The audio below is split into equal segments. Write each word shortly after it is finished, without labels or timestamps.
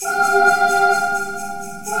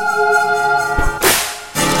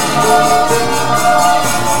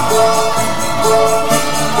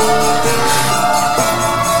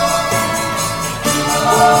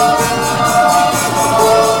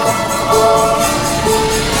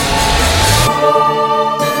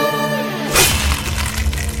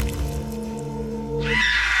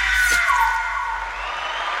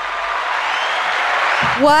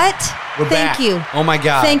what? We're Thank back. you. Oh my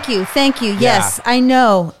God. Thank you. Yeah. Yes, I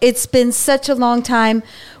know. It's been such a long time.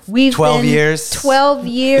 12 years. 12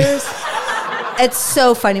 years. It's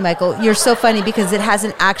so funny, Michael. You're so funny because it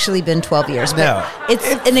hasn't actually been 12 years. No. It's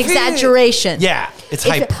an exaggeration. Yeah. It's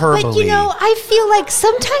hyperbole. But, I feel like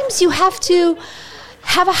sometimes you have to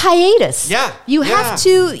have a hiatus. Yeah. You have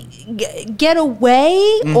to get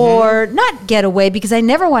away or not get away because I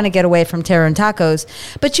never want to get away from Terror and Tacos,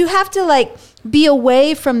 but you have to be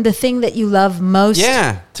away from the thing that you love most.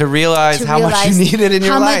 Yeah. To realize how much you need it in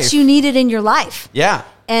your life. How much you need it in your life. Yeah.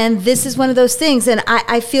 And this is one of those things. And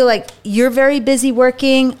I feel like you're very busy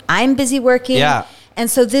working. I'm busy working. Yeah. And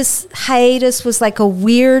so this hiatus was like a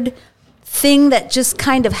weird thing that just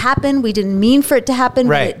kind of happened. We didn't mean for it to happen,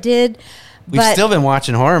 but it did. We've still been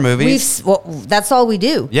watching horror movies. That's all we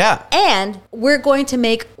do. Yeah. And we're going to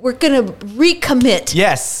recommit.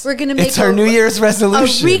 Yes. We're going to make it's our New Year's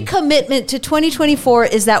resolution. A recommitment to 2024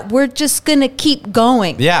 is that we're just going to keep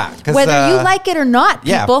going. Yeah. Whether you like it or not,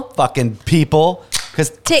 people. Yeah, fucking people.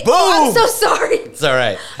 Oh, I'm so sorry. It's all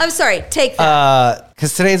right. I'm sorry. Take that.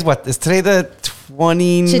 Because today's what? Is today the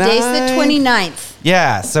 29th? Today's the 29th.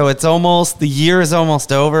 Yeah, so the year is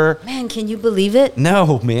almost over. Man, can you believe it?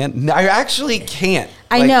 No, man. I actually can't.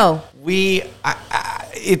 I know.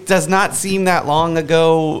 It does not seem that long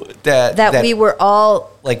ago that we were all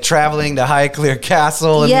traveling to Highclere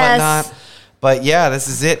Castle and whatnot. But yeah, this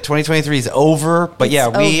is it. 2023 is over. But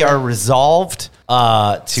we are resolved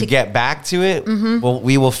to get back to it. Mm-hmm. Well,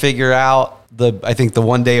 we will figure out the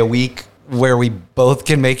 1 day a week where we both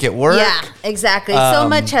can make it work. Yeah, exactly. So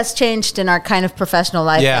much has changed in our kind of professional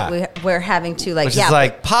life that we're having to which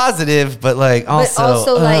is positive, but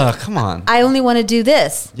also come on. I only want to do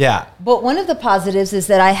this. Yeah. But one of the positives is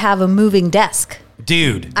that I have a moving desk.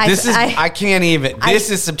 Dude, I can't even.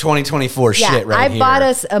 This is some 2024 shit right here. I bought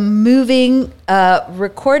us a moving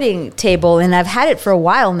recording table, and I've had it for a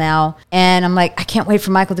while now. And I'm like, I can't wait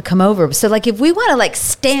for Michael to come over. So, if we want to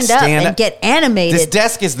stand up and get animated, this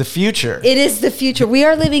desk is the future. It is the future. We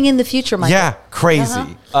are living in the future, Michael. Yeah,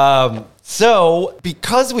 crazy. So,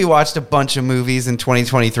 because we watched a bunch of movies in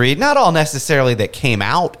 2023, not all necessarily that came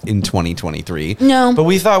out in 2023. No. But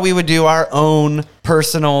we thought we would do our own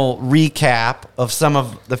personal recap of some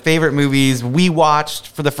of the favorite movies we watched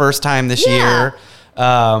for the first time this year.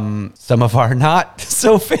 Some of our not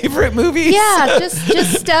so favorite movies. Yeah,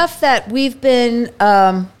 just stuff that we've been,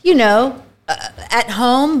 at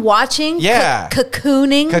home watching. Yeah.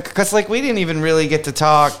 Cocooning. Because, we didn't even really get to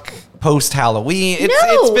talk post-Halloween.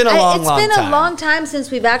 It's been a long time. It's been a long time since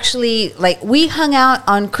we've actually, we hung out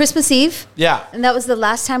on Christmas Eve. Yeah. And that was the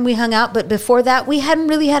last time we hung out. But before that, we hadn't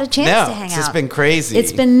really had a chance to hang out. It's just been crazy.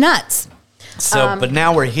 It's been nuts. So, but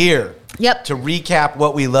now we're here. Yep. To recap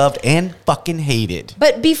what we loved and fucking hated.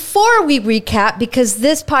 But before we recap, because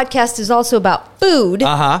this podcast is also about food.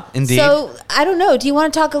 Indeed. So, I don't know. Do you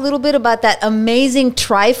want to talk a little bit about that amazing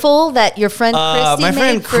trifle that your friend Christie made? My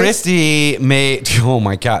friend Christie made, oh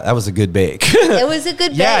my God, that was a good bake. It was a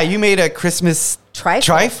good bake. Yeah, you made a Christmas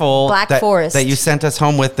trifle Black Forest that you sent us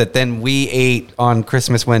home with that then we ate on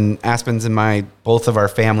Christmas when Aspen's and both of our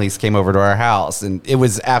families came over to our house, and it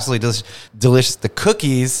was absolutely delicious. The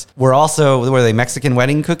cookies were they Mexican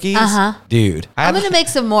wedding cookies? Dude, I'm gonna make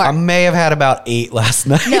some more. I may have had about 8 last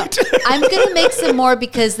night. No, I'm gonna make some more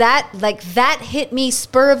because that hit me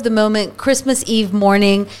spur of the moment. Christmas Eve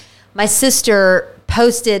morning, my sister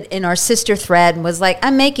posted in our sister thread and was like,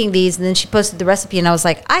 I'm making these. And then she posted the recipe and I was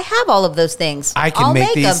like, I have all of those things. I'll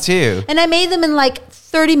make these too. And I made them in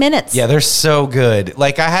 30 minutes. Yeah, they're so good.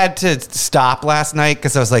 I had to stop last night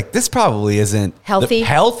because I was like, this probably isn't healthy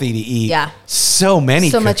to eat. Yeah. So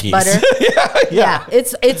much butter. yeah.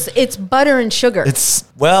 It's butter and sugar. It's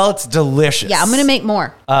delicious. Yeah, I'm going to make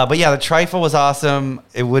more. But yeah, the trifle was awesome.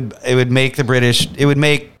 It would make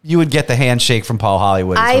you would get the handshake from Paul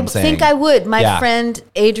Hollywood. I think I would. My friend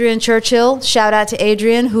Adrian Churchill, shout out to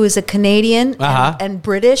Adrian, who is a Canadian and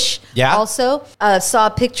British also, saw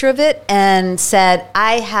a picture of it and said,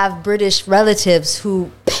 I have British relatives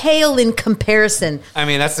who pale in comparison. I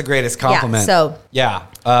mean, that's the greatest compliment. Yeah.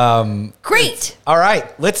 Great. All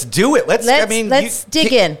right, let's do it. Let's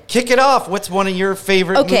dig in. Kick it off. What's one of your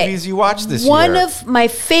favorite movies you watched this year? One of my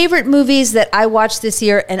favorite movies that I watched this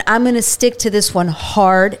year, and I'm going to stick to this one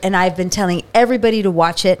hard, and I've been telling everybody to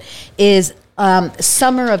watch it, is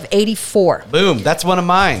Summer of '84. Boom. That's one of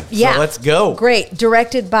mine. Yeah. So let's go. Great.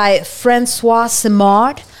 Directed by Francois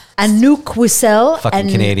Simard, Anouk Wissel. Fucking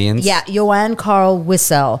Canadians. Yeah, Joanne Carl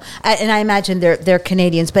Wissel. And I imagine they're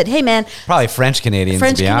Canadians. But hey, man. Probably French Canadians,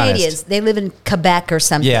 to be honest. They live in Quebec or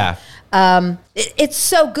something. Yeah. It's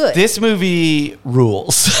so good. This movie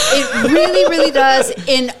rules. It really, really does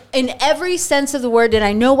in every sense of the word. And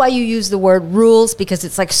I know why you use the word rules, because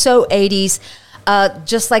it's like so 80s,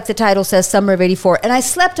 just like the title says, Summer of 84. And I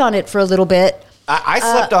slept on it for a little bit. I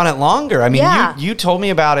slept on it longer. I mean, you told me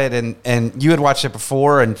about it, and you had watched it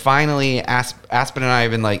before, and finally Aspen and I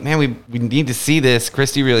have been like, man, we need to see this.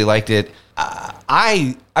 Christy really liked it.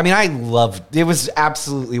 I loved it. Was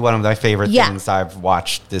absolutely one of my favorite things I've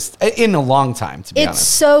watched this in a long time, to be honest. It's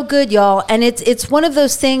so good, y'all. And it's one of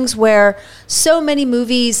those things where so many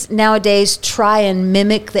movies nowadays try and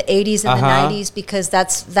mimic the 80s and the 90s, because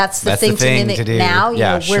that's the thing to mimic now. You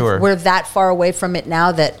know, we're that far away from it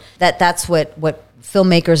now that's what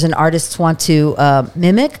filmmakers and artists want to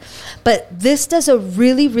mimic. But this does a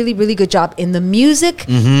really, really, really good job in the music,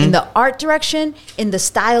 in the art direction, in the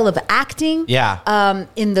style of acting,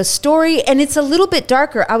 in the story. And it's a little bit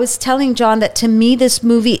darker. I was telling John that to me, this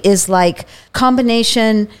movie is like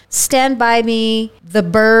combination Stand By Me, The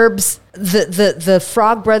Burbs, the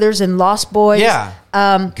Frog Brothers and Lost Boys.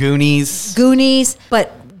 Goonies,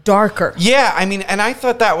 but darker. Yeah, I mean, and I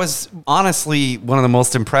thought that was honestly one of the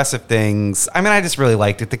most impressive things. I mean, I just really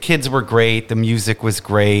liked it. The kids were great. The music was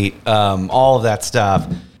great. All of that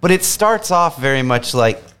stuff. But it starts off very much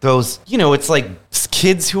like those, you know, it's like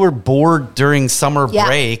kids who are bored during summer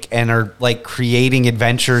break and are like creating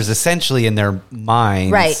adventures essentially in their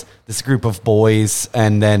minds. Right. This group of boys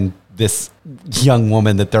and then this young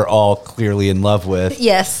woman that they're all clearly in love with.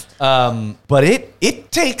 Yes. But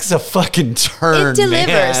it takes a fucking turn. It delivers.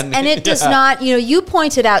 Man. And it does not, you know, you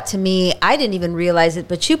pointed out to me, I didn't even realize it,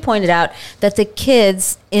 but you pointed out that the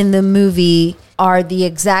kids in the movie are the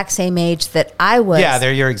exact same age that I was. Yeah,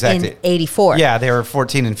 they're your exact in 84. Yeah, they were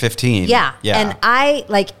 14 and 15. Yeah. And I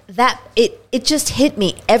like that. It just hit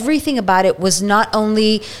me. Everything about it was not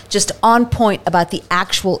only just on point about the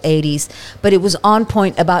actual 80s, but it was on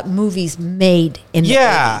point about movies made in the 80s.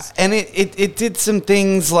 Yeah, and it did some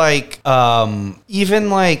things like even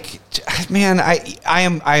like, man,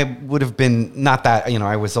 I would have been not that, you know,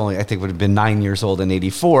 I think would have been 9 years old in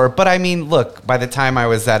 84, but I mean, look, by the time I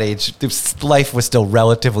was that age, life was still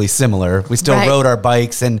relatively similar. We still rode our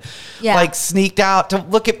bikes and like sneaked out to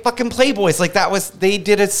look at fucking Playboys. Like they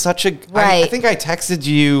did it such a I think I texted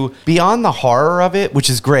you beyond the horror of it, which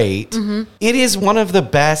is great. It is one of the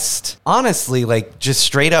best, honestly, like just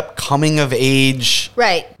straight up coming of age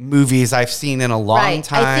movies I've seen in a long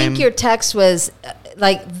time. I think your text was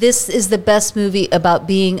like, this is the best movie about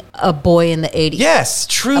being a boy in the 80s. Yes,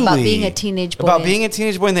 truly. About being a teenage boy. About being a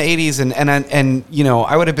teenage boy in the 80s. And you know,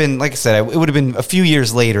 I would have been, like I said, it would have been a few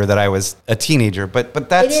years later that I was a teenager. But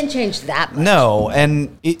that's... It didn't change that much. No,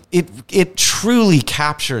 and it truly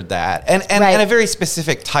captured that. And a very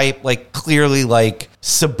specific type, like clearly like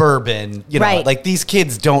suburban, you know, like these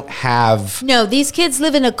kids don't have... No, these kids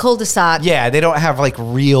live in a cul-de-sac. Yeah, they don't have like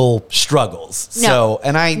real struggles. No. So,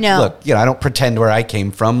 and look, you know, I don't pretend where I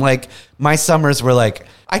came from. Like my summers were like,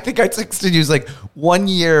 I think I texted you like 1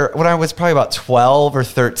 year when I was probably about 12 or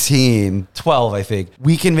 13, 12, I think.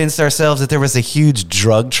 We convinced ourselves that there was a huge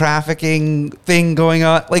drug trafficking thing going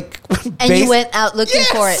on. Like, and you went out looking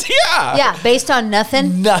for it. Yeah. Yeah. Based on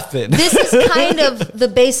nothing. Nothing. This is kind of the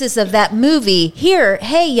basis of that movie. Here,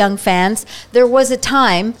 hey, young fans, there was a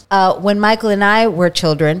time when Michael and I were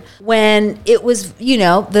children when it was, you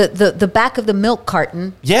know, the back of the milk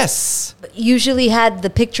carton. Yes. Usually had the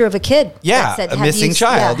picture of a kid. Yeah. That said, a missing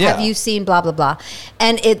child. Yeah. Have you seen blah, blah, blah?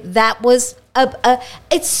 And that was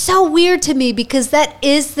it's so weird to me because that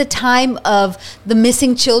is the time of the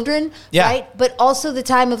missing children, right? But also the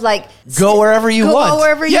time of like go wherever you want. Go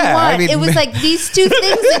wherever you want. I mean, it was like these two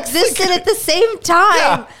things existed at the same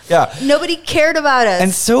time. Yeah. Nobody cared about us.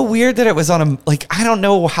 And so weird that it was on I don't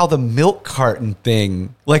know how the milk carton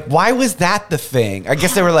thing, like why was that the thing? I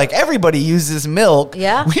guess they were like, everybody uses milk.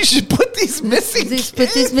 Yeah. We should put these missing kids.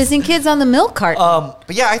 Put these missing kids on the milk carton.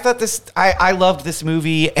 But yeah, I thought I loved this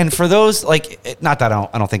movie. And for those not that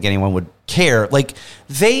I don't think anyone would care. Like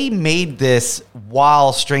they made this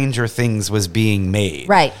while Stranger Things was being made.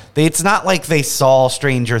 Right. It's not like they saw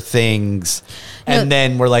Stranger Things and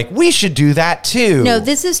then were like, we should do that too. No,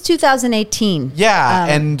 this is 2018. Yeah.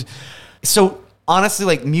 And so honestly,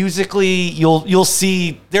 like musically, you'll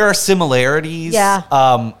see there are similarities. Yeah.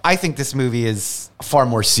 I think this movie is far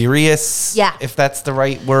more serious. Yeah. If that's the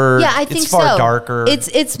right word. Yeah, I think it's far darker.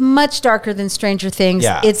 It's much darker than Stranger Things.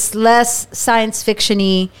 Yeah. It's less science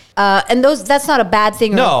fiction-y. And that's not a bad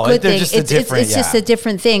thing or a good thing. Just a different it's just a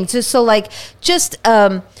different thing. So like just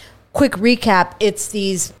quick recap, it's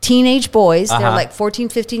these teenage boys. They're like 14,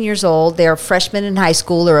 15 years old. They're freshmen in high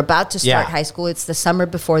school or about to start high school. It's the summer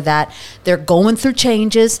before that. They're going through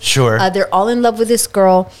changes. Sure. They're all in love with this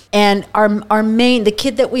girl. And the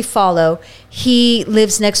kid that we follow, he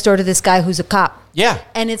lives next door to this guy who's a cop. Yeah.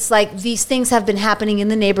 And it's like these things have been happening in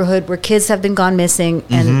the neighborhood where kids have been gone missing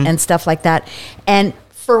and stuff like that. And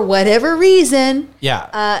for whatever reason,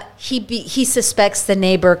 he suspects the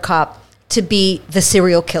neighbor cop to be the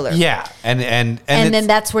serial killer. Yeah. And then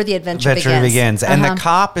that's where the adventure begins. And the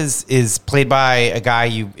cop is played by a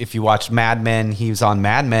guy, if you watched Mad Men, he was on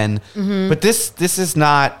Mad Men. But this is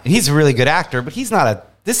not, he's a really good actor, but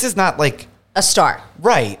this is not like a star.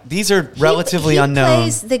 Right. These are relatively unknown. He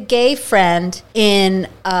plays the gay friend in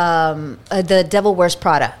The Devil Wears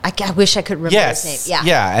Prada. I wish I could remember his name. Yeah.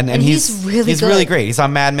 Yeah. And he's really great. He's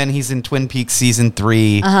on Mad Men. He's in Twin Peaks season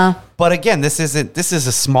 3. But again, this is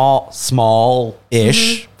a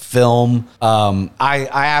small-ish film. I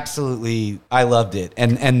absolutely loved it,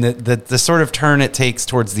 and the sort of turn it takes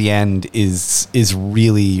towards the end is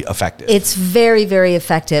really effective. It's very, very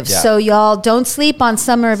effective. Yeah. So y'all don't sleep on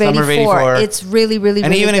Summer of 84. It's really, really,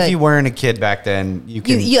 and really even good. if you weren't a kid back then,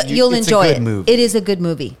 you'll enjoy it. Movie. It is a good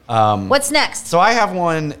movie. What's next? So I have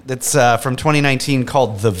one that's from 2019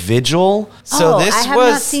 called The Vigil. So I have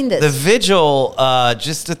not seen this. The Vigil.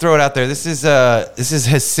 Just to throw it out there, this is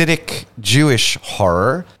Hasidic Jewish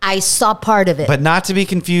horror. I saw part of it. But not to be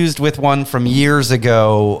confused with one from years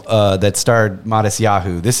ago that starred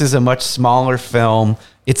Matisyahu. This is a much smaller film.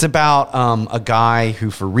 It's about a guy who,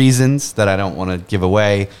 for reasons that I don't want to give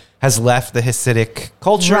away, has left the Hasidic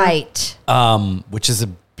culture. Right. Which is a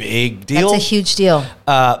big deal. That's a huge deal.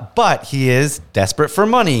 But he is desperate for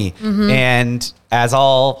money. And as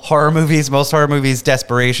all most horror movies,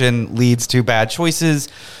 desperation leads to bad choices.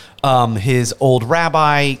 His old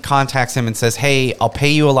rabbi contacts him and says, hey, I'll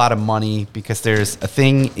pay you a lot of money because there's a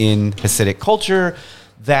thing in Hasidic culture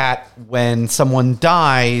that when someone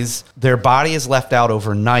dies, their body is left out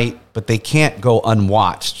overnight, but they can't go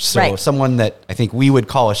unwatched. So someone that I think we would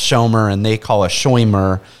call a shomer and they call a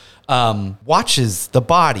shoimer watches the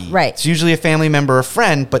body. Right. It's usually a family member or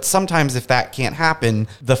friend, but sometimes if that can't happen,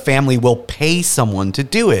 the family will pay someone to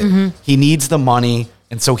do it. He needs the money.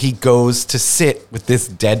 And so he goes to sit with this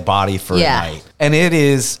dead body for a night. And it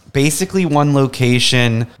is basically one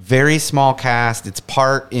location, very small cast. It's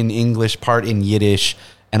part in English, part in Yiddish.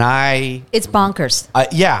 And it's bonkers.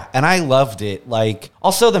 And I loved it. Like,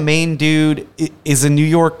 also the main dude is a New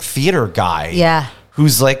York theater guy. Yeah.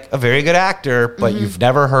 Who's like a very good actor, but you've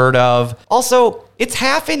never heard of. Also, it's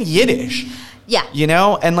half in Yiddish. Yeah. You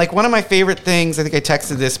know? And like one of my favorite things, I think I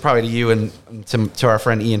texted this probably to you and to our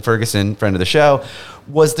friend Ian Ferguson, friend of the show,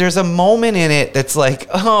 was there's a moment in it that's like,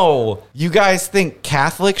 oh, you guys think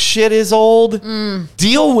Catholic shit is old?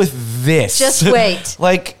 Deal with this. Just wait.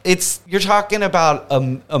 Like you're talking about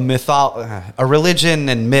a religion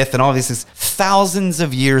and myth and all these things thousands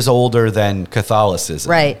of years older than Catholicism.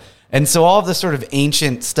 Right. And so all of the sort of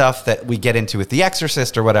ancient stuff that we get into with The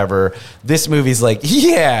Exorcist or whatever, this movie's like,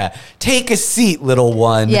 yeah, take a seat, little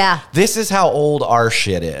one. Yeah. This is how old our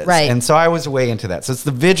shit is. Right. And so I was way into that. So it's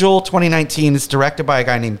The Vigil 2019. It's directed by a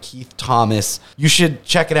guy named Keith Thomas. You should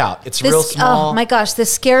check it out. It's real small. Oh my gosh, the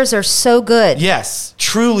scares are so good. Yes,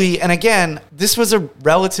 truly. And again, this was a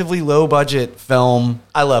relatively low budget film.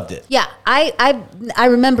 I loved it. Yeah, I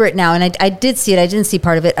remember it now, and I did see it. I didn't see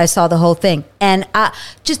part of it. I saw the whole thing. And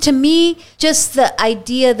just to me, just the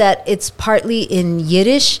idea that it's partly in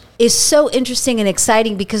Yiddish is so interesting and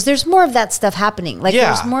exciting because there's more of that stuff happening. Like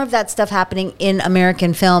there's more of that stuff happening in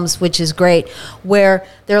American films, which is great, where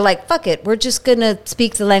they're like, fuck it, we're just going to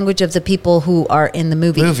speak the language of the people who are in the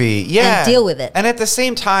movie. And deal with it. And at the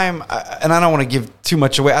same time, and I don't want to give too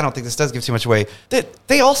much away, I don't think this does give too much away, that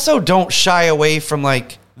they also don't shy away from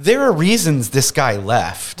like, there are reasons this guy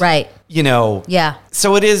left. Right. You know. Yeah.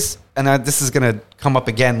 So it is, and this is going to come up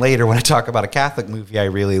again later when I talk about a Catholic movie I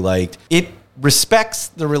really liked. It respects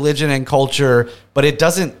the religion and culture, but it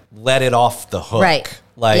doesn't let it off the hook. Right.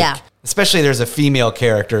 Like, especially there's a female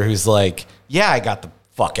character who's like, yeah, I got the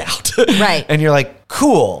fuck out. Right. And you're like,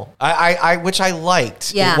 cool. Which I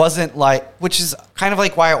liked. Yeah. It wasn't like, which is kind of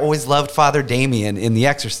like why I always loved Father Damien in The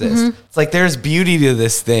Exorcist. It's like there's beauty to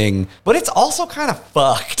this thing, but it's also kind of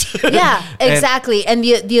fucked. Yeah, exactly. And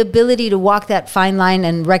the ability to walk that fine line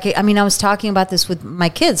and I mean, I was talking about this with my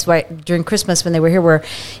kids right during Christmas when they were here, where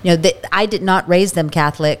I did not raise them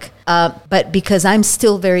Catholic, but because I'm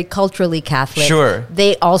still very culturally Catholic, sure,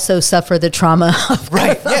 they also suffer the trauma of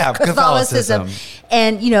Catholicism.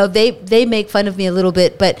 And they make fun of me a little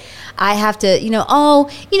bit, but I have to,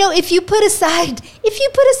 if you put aside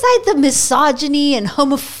the misogyny and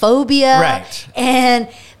homophobia, right, and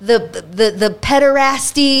the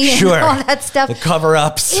pederasty and all that stuff, the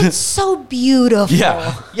cover-ups, it's so beautiful.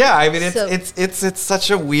 Yeah. I mean, it's such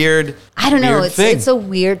a weird. I don't know. It's a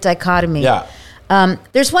weird dichotomy. Yeah.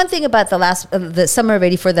 There's one thing about the Summer of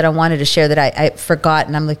 '84 that I wanted to share that I forgot,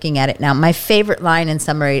 and I'm looking at it now. My favorite line in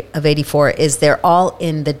Summer of '84 is they're all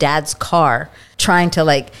in the dad's car trying to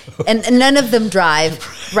and none of them drive,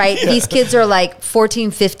 right? Yeah. These kids are 14,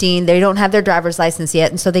 15. They don't have their driver's license yet,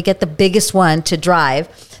 and so they get the biggest one to drive.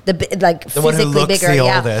 The physically one who looks bigger, the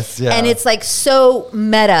oldest, and it's so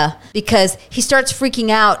meta because he starts freaking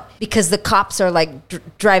out because the cops are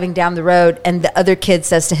driving down the road, and the other kid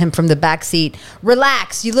says to him from the back seat,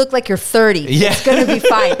 "Relax, you look like you're 30. Yeah. It's going to be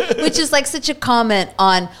fine." Which is such a comment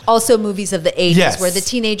on also movies of the 80s where the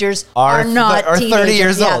teenagers are not teenagers. 30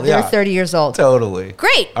 years old. They're 30 years old. Totally.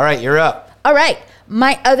 Great. All right, you're up. All right.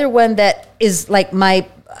 My other one that is my,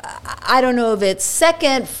 I don't know if it's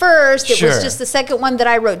second, first. It was just the second one that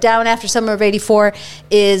I wrote down after Summer of '84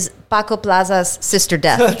 is Paco Plaza's Sister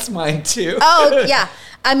Death. That's mine too. Oh, yeah.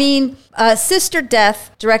 I mean, Sister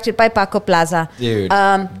Death, directed by Paco Plaza.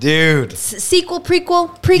 Dude. Sequel,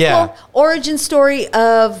 prequel, origin story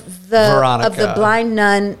of the blind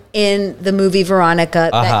nun in the movie Veronica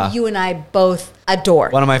that you and I both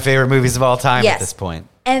adore. One of my favorite movies of all time at this point.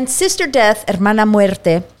 And Sister Death, Hermana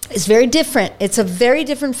Muerte, is very different. It's a very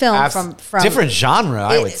different film from different genre,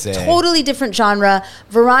 I would say. Totally different genre.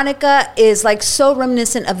 Veronica is so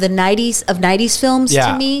reminiscent of the 90s films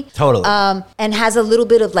to me. Totally. And has a little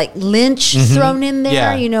bit of Lynch thrown in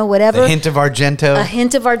there, whatever. A hint of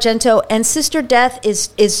Argento. And Sister Death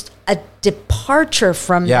is a departure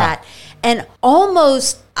from that. And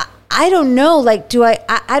almost, I don't know,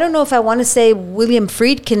 I don't know if I want to say William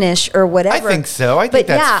Friedkin-ish or whatever. I think so. I think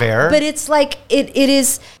that's fair. But it's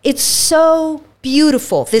it's so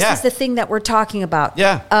beautiful. This is the thing that we're talking about.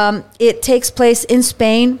 Yeah. It takes place in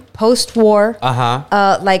Spain, post-war,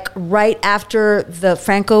 right after the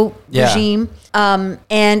Franco regime.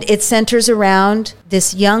 And it centers around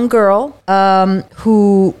this young girl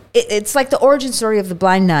who it's like the origin story of the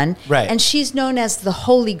blind nun, right? And she's known as the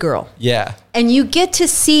Holy Girl. Yeah, and you get to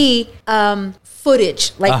see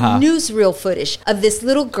footage, newsreel footage of this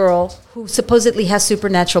little girl who supposedly has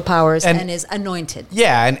supernatural powers and is anointed.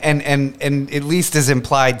 Yeah, and at least as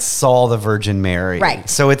implied, saw the Virgin Mary. Right.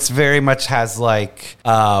 So it's very much has the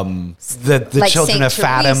children Saint of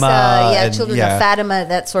Fatima. Teresa, children of Fatima,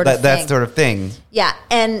 that sort of thing. That sort of thing. Yeah,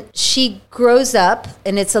 and she grows up,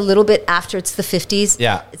 and it's a little bit after, it's the 50s.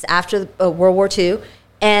 Yeah. It's after World War II.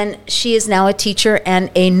 And she is now a teacher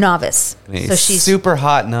and a novice. So she's super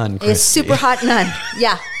hot nun. A super hot nun.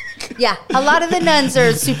 Yeah. Yeah. A lot of the nuns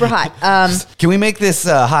are super hot. Can we make this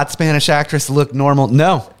hot Spanish actress look normal?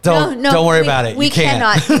 No. Don't worry about it. We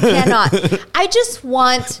cannot. I just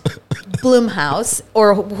want Blumhouse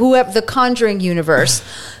or whoever, the Conjuring universe,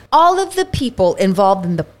 all of the people involved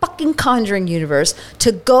in the fucking Conjuring universe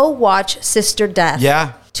to go watch Sister Death.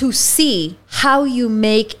 Yeah. To see how you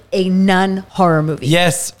make a nun horror movie.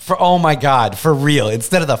 Yes, oh my God, for real.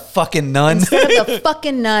 Instead of the fucking nun.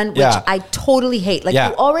 Which I totally hate. You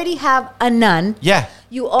already have a nun. Yeah.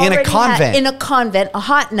 You already in a convent. In a convent, a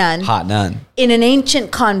hot nun. Hot nun. In an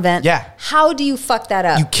ancient convent. Yeah. How do you fuck that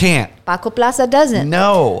up? You can't. Paco Plaza doesn't.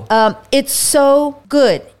 No. It's so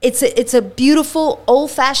good. It's a beautiful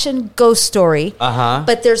old-fashioned ghost story.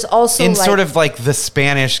 But there's also in sort of the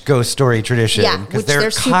Spanish ghost story tradition. Yeah, because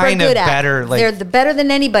they're kind of better. They're better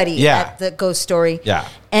than anybody at the ghost story. Yeah.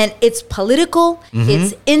 And it's political.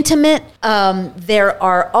 It's intimate. There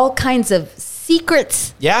are all kinds of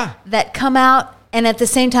secrets. That come out. And at the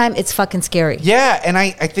same time, it's fucking scary. Yeah, and I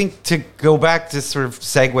think to go back to sort of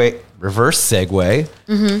reverse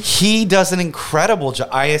segue, he does an incredible job.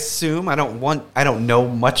 I assume, I don't know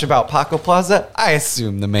much about Paco Plaza. I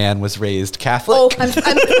assume the man was raised Catholic. Oh,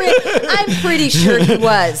 I'm pretty sure he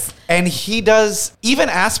was. And he does, even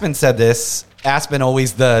Aspen said this. Aspen,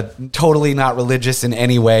 always the totally not religious in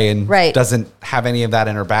any way and doesn't have any of that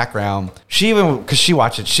in her background. She even, because she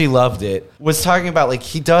watched it, she loved it, was talking about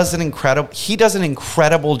he does an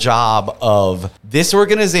incredible job of, this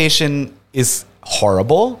organization is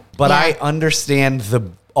horrible, but I understand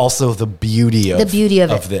also the beauty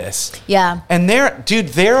of this. Yeah. And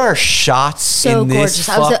there are shots in this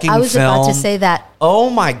fucking film. I was about to say that.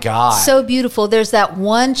 Oh my God. So beautiful. There's that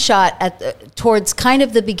one shot towards kind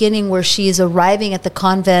of the beginning where she is arriving at the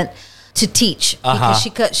convent to teach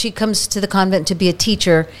because she comes to the convent to be a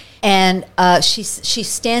teacher. and she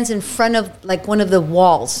stands in front of like one of the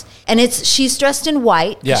walls, and she's dressed in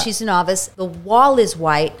white. Yeah. She's a novice. The wall is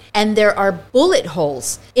white, and there are bullet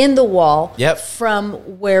holes in the wall from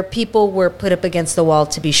where people were put up against the wall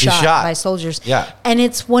to be shot by soldiers. Yeah. And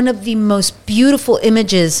it's one of the most beautiful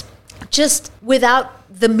images, just without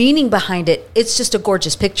the meaning behind it. It's just a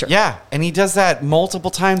gorgeous picture. Yeah, and he does that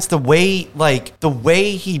multiple times. The way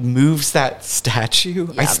he moves that statue,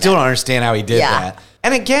 I still don't understand how he did that.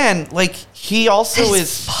 And again, like, he also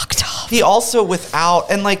is fucked up. He also,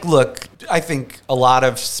 without, and like, look, I think a lot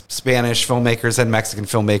of Spanish filmmakers and Mexican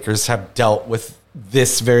filmmakers have dealt with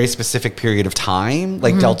this very specific period of time,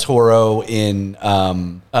 like Del Toro in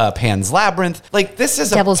Pan's Labyrinth. Like, this is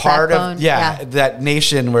Devil's a part Backbone. of that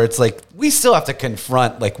nation where it's like, we still have to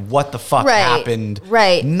confront like what the fuck happened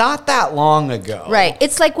not that long ago. Right.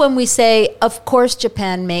 It's like when we say, of course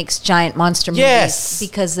Japan makes giant monster movies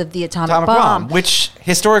because of the atomic bomb. Which,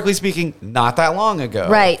 historically speaking, not that long ago.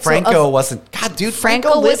 Right. Franco wasn't... God, dude,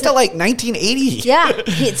 Franco lived to like 1980. Yeah.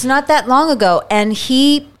 It's not that long ago. And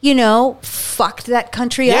he, fucked that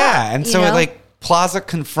country up. Yeah. And so, like, Plaza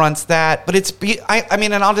confronts that. But I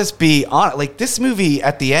mean, and I'll just be honest, like, this movie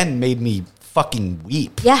at the end made me fucking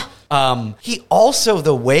weep. Yeah. He also,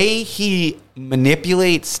 the way he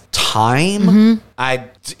manipulates time,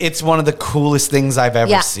 it's one of the coolest things I've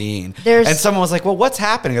ever seen. And someone was like, well, what's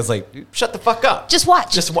happening? I was like, shut the fuck up. Just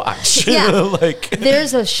watch. Yeah.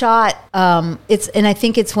 There's a shot, and I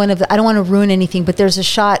think it's one of the, I don't want to ruin anything, but there's a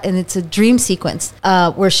shot, and it's a dream sequence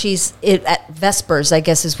where she's at Vespers, I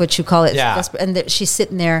guess is what you call it. Yeah. And she's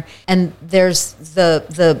sitting there, and there's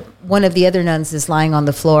the one of the other nuns is lying on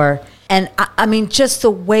the floor. And I mean, just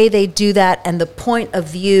the way they do that and the point of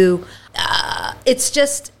view, it's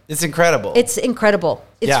incredible. It's incredible.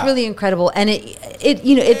 It's really incredible. And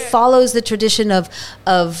it follows the tradition of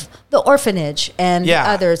the orphanage and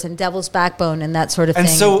others and Devil's Backbone and that sort of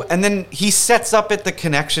thing. And then he sets up the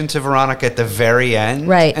connection to Veronica at the very end.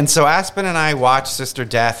 Right. And so Aspen and I watched Sister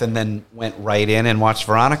Death and then went right in and watched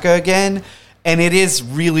Veronica again. And it is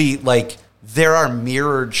really like, there are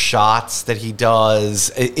mirrored shots that he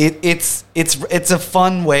does. It's a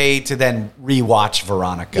fun way to then rewatch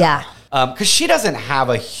Veronica. Yeah. Because she doesn't have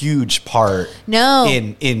a huge part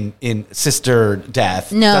in Sister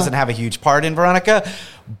Death. No. Doesn't have a huge part in Veronica.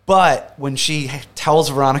 But when she tells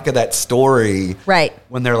Veronica that story,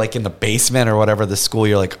 when they're like in the basement or whatever, the school,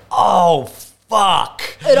 you're like, oh, fuck.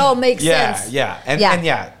 It all makes sense. And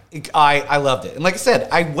I loved it. And like I said,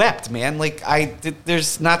 I wept, man. Like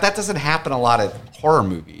that doesn't happen a lot of horror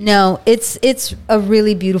movies. No, it's a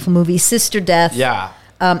really beautiful movie, Sister Death. Yeah.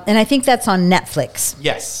 And I think that's on Netflix.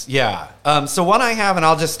 Yes, yeah. So one I have, and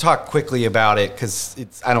I'll just talk quickly about it because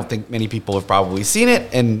I don't think many people have probably seen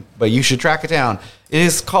it, but you should track it down. It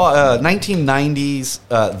is called 1990s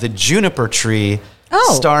The Juniper Tree,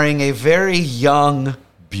 starring a very young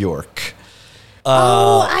Björk.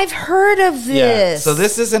 I've heard of this. Yeah. So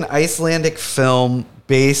this is an Icelandic film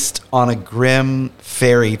based on a grim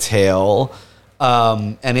fairy tale,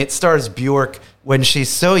 and it stars Björk. When she's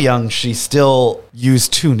so young, she still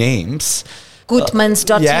used two names.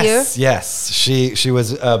 Gudmundsdóttir. Yes. She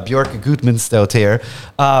was Björk Gudmundsdóttir.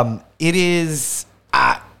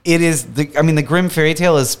 The grim fairy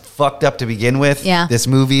tale is fucked up to begin with. Yeah. This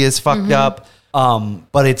movie is fucked up.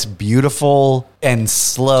 But it's beautiful and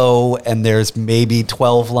slow, and there's maybe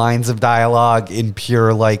 12 lines of dialogue in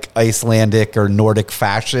pure like Icelandic or Nordic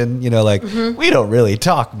fashion. We don't really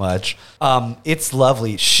talk much. It's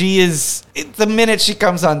lovely. The minute she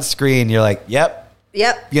comes on screen, you're like, yep.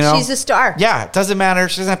 She's a star. Yeah, it doesn't matter.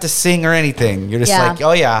 She doesn't have to sing or anything. You're just like,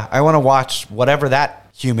 oh yeah, I want to watch whatever that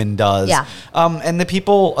human does. Yeah. And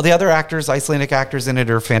the other actors, Icelandic actors in it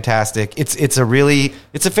are fantastic. It's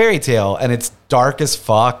a fairy tale, and it's dark as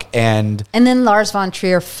fuck. And then Lars von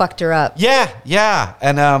Trier fucked her up. Yeah.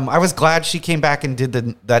 And I was glad she came back and did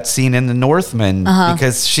that scene in The Northman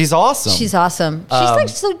because she's awesome. She's awesome.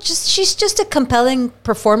 She's just a compelling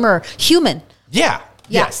performer, human. Yeah.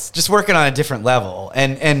 Yes, just working on a different level.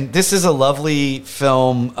 And this is a lovely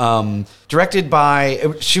film directed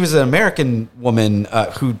by, she was an American woman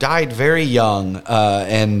who died very young,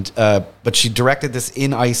 but she directed this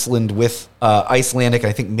in Iceland with Icelandic,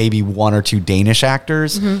 I think maybe one or two Danish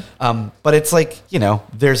actors. But it's like,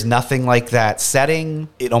 there's nothing like that setting.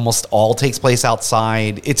 It almost all takes place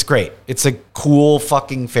outside. It's great. It's a cool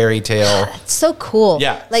fucking fairy tale. It's so cool.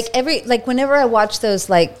 Yeah. Whenever I watch those,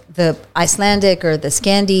 like the Icelandic or the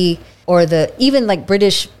Scandi or even like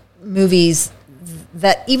British movies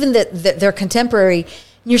that even that they're contemporary,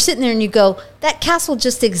 you're sitting there and you go, that castle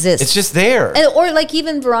just exists. It's just there. Or like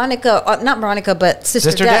even not Veronica, but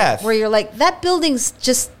Sister Death, where you're like, that building's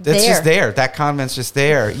just there. It's just there. That convent's just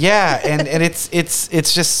there. Yeah, and it's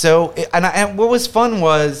just so. And what was fun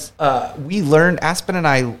was Aspen and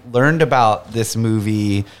I learned about this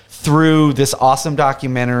movie through this awesome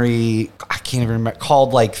documentary. I can't even remember,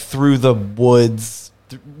 called like Through the Woods.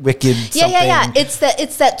 Wicked something. Yeah. It's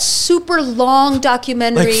that super long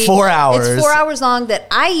documentary. Like 4 hours. It's 4 hours long that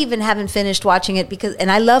I even haven't finished watching it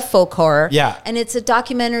and I love folk horror. Yeah. And it's a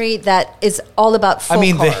documentary that is all about folk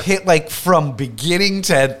horror. The hit like from beginning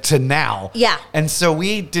to now. Yeah. And so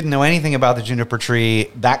we didn't know anything about the juniper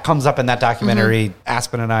tree. That comes up in that documentary. Mm-hmm.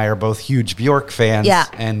 Aspen and I are both huge Bjork fans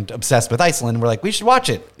and obsessed with Iceland. We're like, we should watch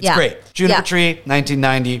it. It's great. Juniper Tree,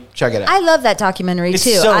 1990. Check it out. I love that documentary too.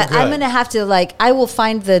 So good. I'm going to have to I will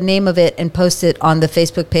find the name of it and post it on the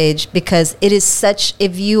Facebook page because it is such,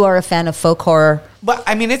 if you are a fan of folk horror. But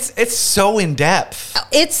it's so in depth.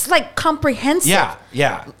 It's like comprehensive.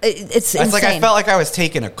 Yeah. It's insane. Like I felt like I was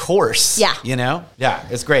taking a course. Yeah. Yeah,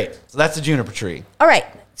 it's great. So that's the juniper tree. All right.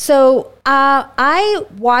 So I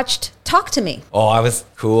watched Talk to Me. Oh, I was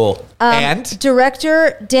cool. And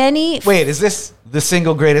director Danny. Wait, is this the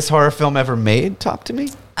single greatest horror film ever made? Talk to Me.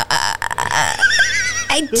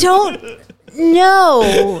 I don't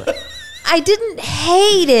know. I didn't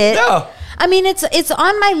hate it. No. I mean, it's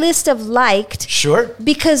on my list of liked. Sure.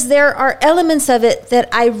 Because there are elements of it that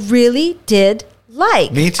I really did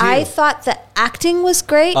like. Me too. I thought the acting was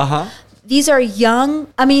great. Uh-huh. These are young.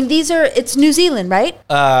 I mean, it's New Zealand, right?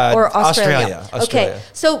 Or Australia. Okay.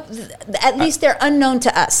 So at least they're unknown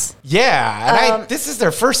to us. Yeah. And this is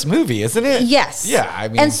their first movie, isn't it? Yes. Yeah. I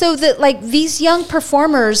mean. And so these young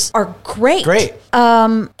performers are great. Great.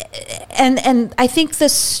 And I think the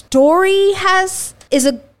story is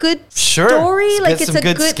a good story. It's a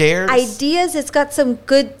good scares. Ideas. It's got some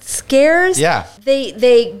good scares. Yeah.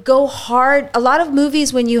 They go hard. A lot of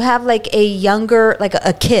movies when you have like a younger, like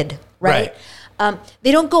a kid, right?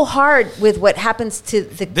 They don't go hard with what happens to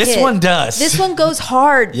the kid. This one does. This one goes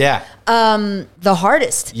hard. Yeah. The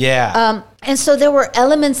hardest. Yeah. And so there were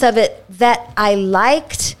elements of it that I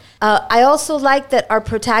liked. I also like that our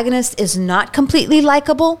protagonist is not completely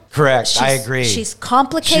likable. Correct. I agree. She's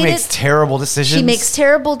complicated. She makes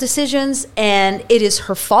terrible decisions. And it is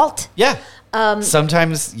her fault. Yeah.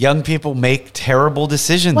 Sometimes young people make terrible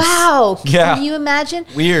decisions. Wow. Yeah. Can you imagine?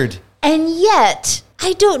 Weird. And yet,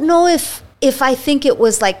 I don't know if I think it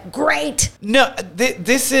was like great. No,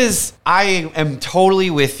 I am totally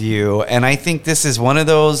with you. And I think this is one of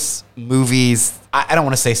those movies, I don't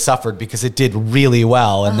want to say suffered because it did really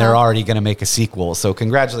well and they're already going to make a sequel. So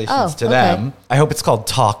congratulations to them. I hope it's called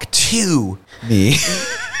Talk to Me.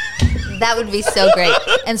 That would be so great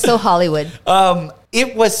and so Hollywood.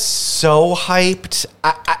 It was so hyped.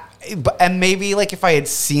 And maybe like if I had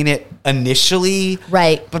seen it initially,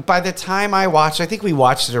 right? But by the time I watched, I think we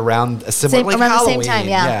watched it around a similar around Halloween. the same time,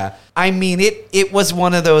 yeah. I mean, it was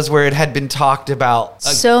one of those where it had been talked about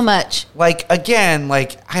so much. Like again,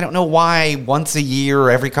 like I don't know why once a year or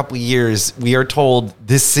every couple of years we are told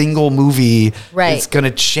this single movie is going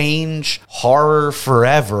to change horror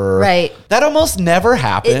forever. Right. That almost never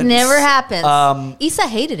happens. It never happens. Isa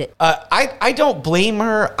hated it. I don't blame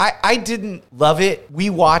her. I didn't love it. We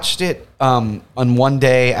watched it on one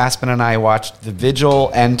day. Aspen and I watched The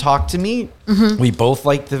Vigil and Talk to Me. Mm-hmm. We both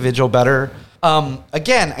liked The Vigil better.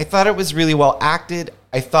 Again, I thought it was really well acted.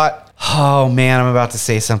 I thought, oh man, I'm about to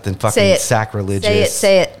say something fucking sacrilegious.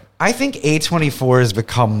 Say it. I think A24 has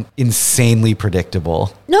become insanely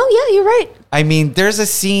predictable. No, yeah, you're right. I mean, there's a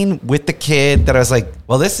scene with the kid that I was like,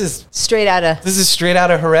 well, this is straight out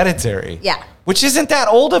of Hereditary. Yeah. Which isn't that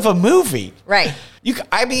old of a movie. Right.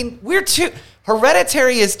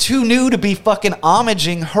 Hereditary is too new to be fucking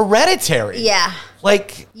homaging Hereditary. Yeah.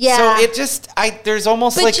 Like, yeah. So it just, there's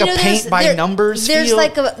almost like a paint by numbers feel.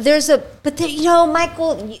 But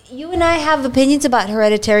Michael, you and I have opinions about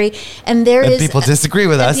Hereditary, and people disagree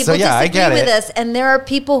with us, so yeah, I get it. And there are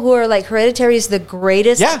people who are like, Hereditary is the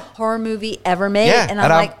greatest horror movie ever made, and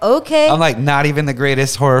I'm like, okay. I'm like, not even the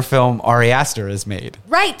greatest horror film Ari Aster has made.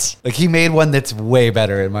 Right. Like, he made one that's way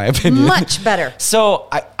better, in my opinion. Much better. So,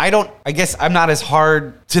 I guess I'm not as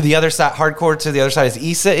hardcore to the other side as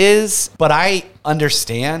Issa is, but I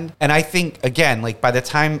understand. And I think, again, like, by the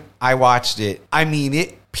time I watched it, I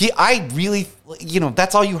mean, I really,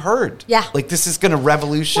 that's all you heard. Yeah. Like, this is going to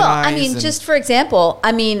revolutionize. Well, I mean, just for example,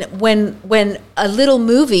 when a little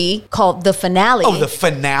movie called The Finale. Oh, The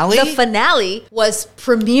Finale? The Finale was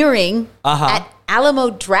premiering at Alamo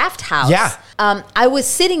Drafthouse. Yeah. I was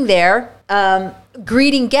sitting there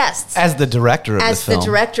greeting guests as the director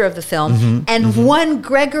of the film. And one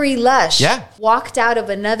Gregory Lush walked out of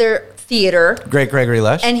another theater. Great Gregory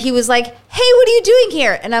Lush. And he was like, hey, what are you doing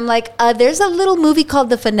here? And I'm like, there's a little movie called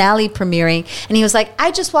The Finale premiering. And he was like,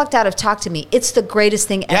 I just walked out of Talk to Me. It's the greatest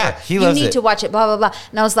thing ever. Yeah, he loves it. You need to watch it, blah, blah, blah.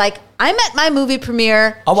 And I was like, I'm at my movie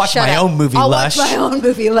premiere. I'll watch my own movie, Lush. I'll watch my own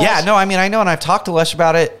movie, Lush. Yeah, no, I mean, I know, and I've talked to Lush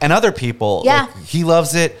about it and other people. Yeah. Like, he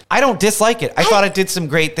loves it. I don't dislike it. I thought it did some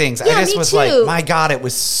great things. Yeah, I just was like, my God, it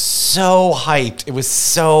was so hyped. It was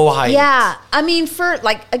so hyped. Yeah. I mean, for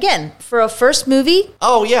a first movie.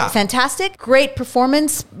 Oh, yeah. Fantastic. Great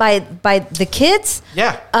performance by the kids.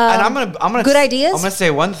 Yeah. And I'm gonna good ideas. I'm gonna say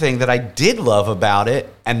one thing that I did love about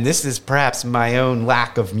it, and this is perhaps my own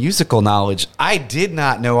lack of musical knowledge. I did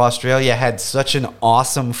not know Australia had such an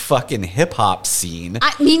awesome fucking hip hop scene.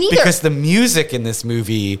 Me neither. Because the music in this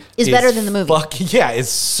movie is better than the movie. It's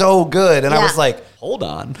so good. And I was like, hold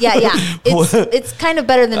on. Yeah. It's kind of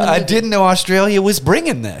better than the movie. I didn't know Australia was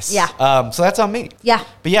bringing this. Yeah. So that's on me. Yeah.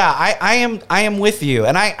 But yeah, I am with you.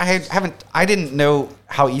 And I didn't know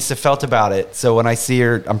how Issa felt about it. So when I see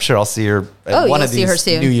her, I'm sure I'll see her at one of these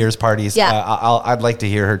New Year's parties. Yeah. I'd like to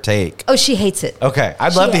hear her take. Oh, she hates it. Okay.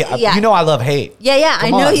 I'd love to. Yeah. You know I love hate. Yeah.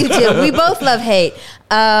 I know you do. We both love hate.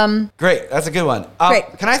 Great. That's a good one.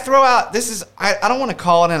 Great. Can I throw out, I don't want to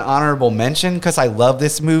call it an honorable mention because I love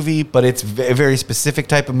this movie, but it's a very specific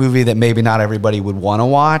type of movie that maybe not everybody would want to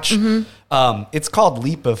watch. It's called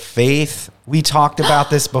Leap of Faith. We talked about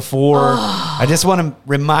this before. I just want to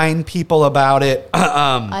remind people about it.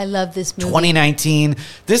 I love this movie. 2019.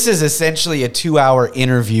 This is essentially a 2-hour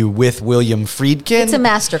interview with William Friedkin. It's a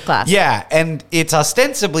masterclass. Yeah, and it's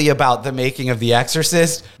ostensibly about the making of The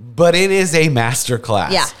Exorcist, but it is a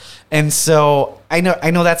masterclass. Yeah. And so I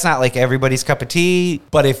know that's not like everybody's cup of tea,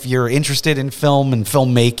 but if you're interested in film and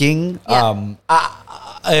filmmaking,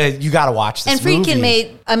 you got to watch this movie.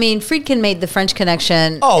 And Friedkin made The French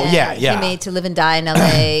Connection. Oh, yeah. He made To Live and Die in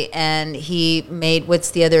L.A. and he made,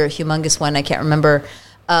 what's the other humongous one? I can't remember.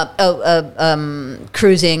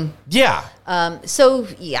 Cruising. Yeah. So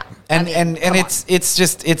yeah, and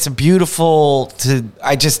it's beautiful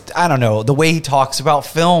I don't know, the way he talks about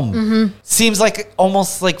film seems like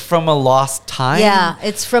almost like from a lost time. Yeah,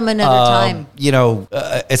 it's from another time.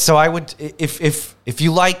 So I would, if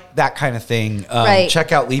you like that kind of thing,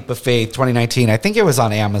 check out Leap of Faith 2019. I think it was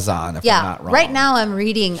on Amazon. If I'm not wrong. Right now I'm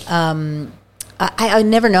reading. I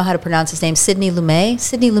never know how to pronounce his name. Sidney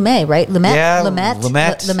Lumet, right? Lumet.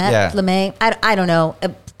 I don't know.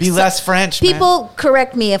 Be less French. People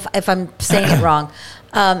correct me if I'm saying it wrong.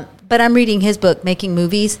 But I'm reading his book, Making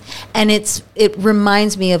Movies, and it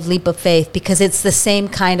reminds me of Leap of Faith because it's the same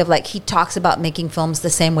kind of like he talks about making films the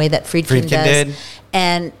same way that Friedkin does. Did.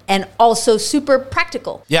 And also super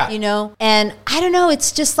practical. Yeah. And I don't know,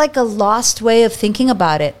 it's just like a lost way of thinking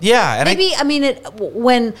about it. Yeah. And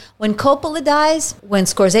when Coppola dies, when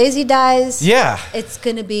Scorsese dies, it's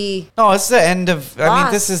going to be it's the end of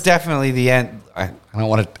this is definitely the end. I don't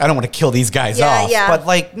want to kill these guys off. Yeah.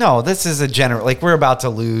 But this is a general, we're about to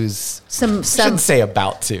lose some shouldn't say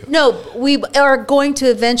about to. No, we are going to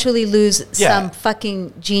eventually lose some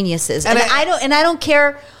fucking geniuses. And I don't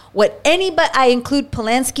care what anybody, I include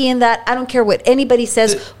Polanski in that. I don't care what anybody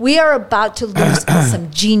says. We are about to lose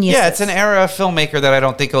some geniuses. Yeah, it's an era of filmmaker that I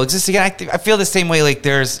don't think will exist again. I feel the same way.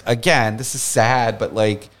 There's, again, this is sad, but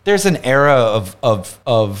there's an era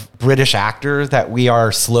of British actors that we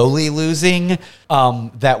are slowly losing.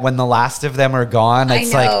 That when the last of them are gone,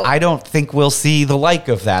 it's I don't think we'll see the like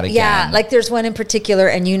of that again. Yeah, there's one in particular,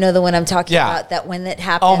 and you know the one I'm talking about. That when that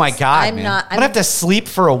happens, oh my God, I'm gonna have to sleep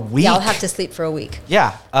for a week. Yeah, I'll have to sleep for a week.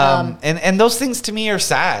 Yeah, and those things to me are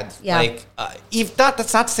sad. Yeah,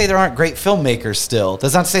 that's not to say there aren't great filmmakers still.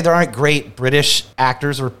 That's not to say there aren't great British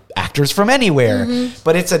actors or actors from anywhere.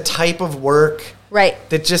 But it's a type of work. Right.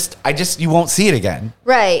 That you won't see it again.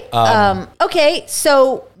 Right. Okay.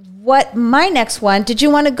 So my next one, did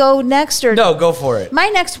you want to go next or? No, go for it. My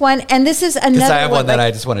next one, and this is another because I have one that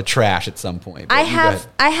I just want to trash at some point. I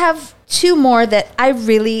have two more that I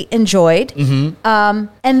really enjoyed.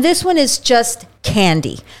 And this one is just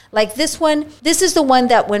candy. This is the one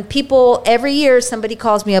that when people, every year somebody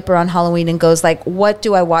calls me up around Halloween and goes what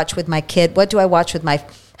do I watch with my kid? What do I watch with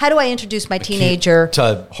how do I introduce my teenager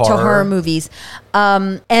to horror movies?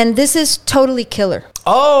 And this is totally killer.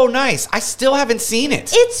 Oh, nice. I still haven't seen it.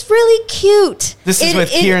 It's really cute. This is with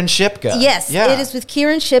Kieran Shipka. Yes, it is with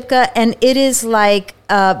Kieran Shipka, and it is like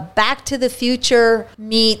Back to the Future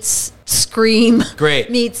meets Scream. Great.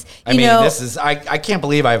 Meets, this is, I can't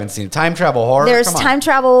believe I haven't seen it. Time travel horror? There's time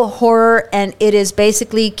travel horror, and it is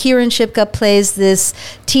basically Kieran Shipka plays this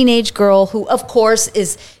teenage girl who, of course,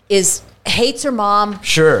 is hates her mom.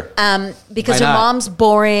 Sure. Because her mom's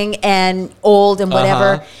boring and old and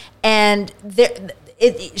whatever. And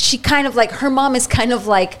she kind of like, her mom is kind of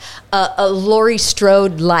like a Laurie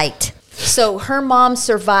Strode light. So her mom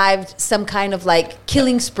survived some kind of like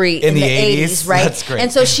killing spree in the 80s, right? That's great.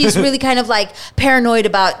 And so she's really kind of like paranoid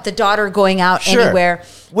about the daughter going out anywhere.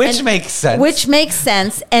 Which makes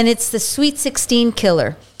sense. And it's the Sweet 16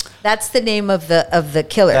 killer. That's the name of the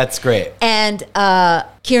killer. That's great. And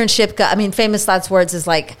Kieran Shipka, famous last words is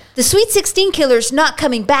like, the Sweet 16 killer's not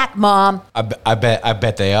coming back, Mom. I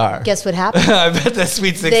bet they are. Guess what happened? I bet the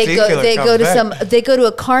Sweet 16 killer They go to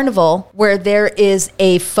a carnival where there is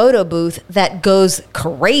a photo booth that goes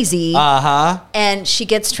crazy. And she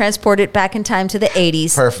gets transported back in time to the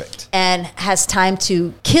 80s. Perfect. And has time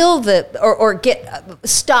to kill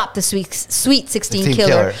stop the Sweet 16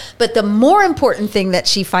 killer. But the more important thing that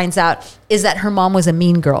she finds out is that her mom was a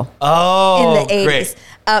mean girl. Oh, in the 80s. Great.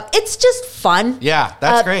 It's just fun. Yeah,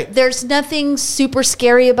 that's great. There's nothing super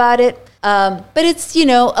scary about it. But it's,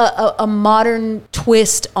 a modern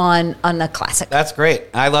twist on a classic. That's great.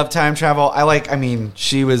 I love time travel.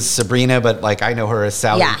 She was Sabrina, but like I know her as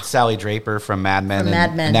Sally Draper from Mad Men.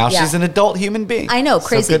 And now she's an adult human being. I know,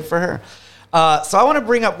 crazy. So good for her. So I want to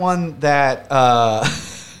bring up one that,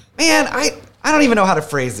 man, I don't even know how to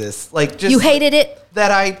phrase this. Like, just you hated it?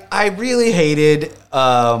 That I really hated,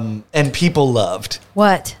 and people loved.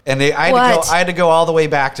 What? And I had to go all the way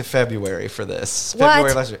back to February for this.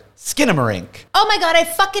 February last year. Skinamarink. Oh my God, I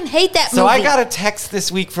fucking hate that movie. So I got a text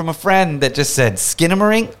this week from a friend that just said,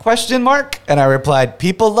 Skinamarink? And I replied,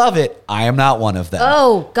 people love it. I am not one of them.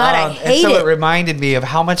 Oh God, I hate it. And so it reminded me of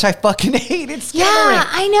how much I fucking hated Skinamarink. Yeah,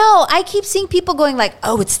 I know. I keep seeing people going like,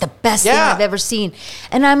 oh, it's the best thing I've ever seen.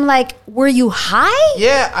 And I'm like, were you high?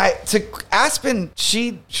 Yeah, to Aspen,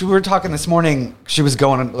 we were talking this morning, she was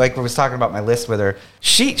going, like I was talking about my list with her.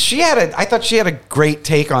 I thought she had a great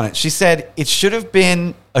take on it. She said it should have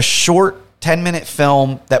been a short 10-minute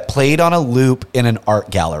film that played on a loop in an art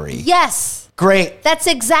gallery. Yes. Great. That's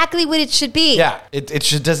exactly what it should be. Yeah. It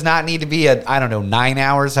does not need to be 9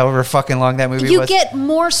 hours, however fucking long that movie was. You get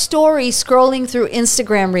more story scrolling through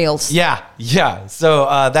Instagram reels. Yeah. So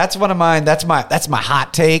that's one of mine. That's my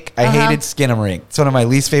hot take. I hated Skinamarink. It's one of my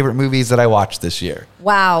least favorite movies that I watched this year.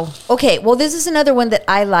 Wow. Okay. Well, this is another one that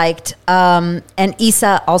I liked, and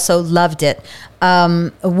Isa also loved it.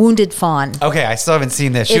 A Wounded Fawn. Okay, I still haven't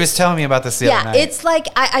seen this. She was telling me about this the other night. It's like,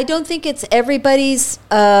 I don't think it's everybody's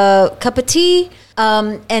cup of tea,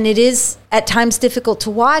 and it is at times difficult to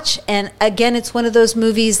watch. And again, it's one of those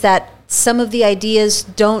movies that some of the ideas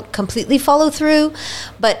don't completely follow through,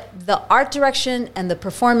 but the art direction and the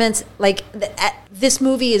performance, this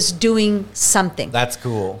movie is doing something. That's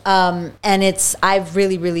cool. And I've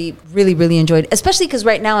really, really, really, really enjoyed it, especially because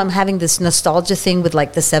right now I'm having this nostalgia thing with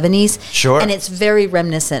like the 70s. Sure. And it's very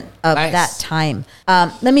reminiscent of that time.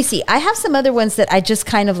 Let me see. I have some other ones that I just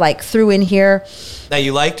kind of like threw in here. That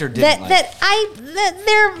you liked or didn't like? I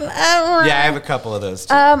have a couple of those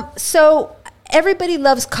too. So everybody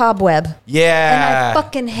loves Cobweb. Yeah. And I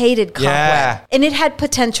fucking hated Cobweb. Yeah. And it had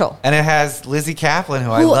potential. And it has Lizzie Kaplan,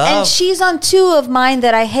 who I love. And she's on 2 of mine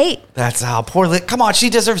that I hate. That's how poor Liz. Come on, she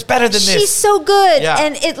deserves better than this. She's so good. Yeah.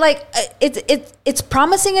 And it's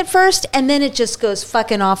promising at first, and then it just goes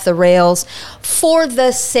fucking off the rails for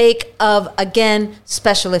the sake of, again,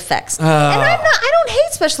 special effects. And I don't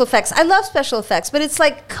hate special effects. I love special effects, but it's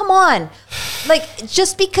like, come on. Like,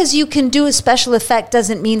 just because you can do a special effect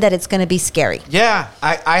doesn't mean that it's going to be scary. Yeah.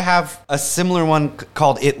 I have a similar one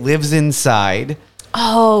called It Lives Inside.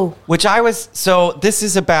 Oh. Which this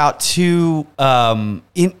is about 2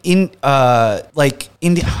 Indian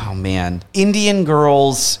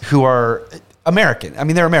girls who are American. I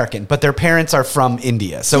mean, they're American, but their parents are from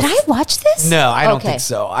India. So did I watch this? No, I don't think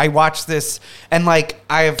so. I watched this, and I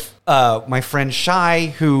have my friend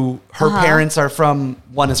Shai, who her parents are from.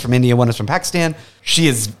 One is from India, one is from Pakistan. She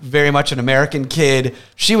is very much an American kid.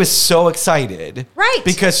 She was so excited. Right.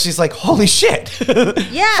 Because she's like, holy shit.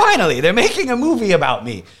 Yeah. Finally, they're making a movie about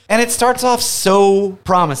me. And it starts off so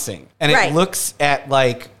promising. And it looks at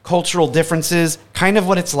cultural differences, kind of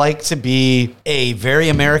what it's like to be a very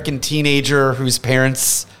American teenager whose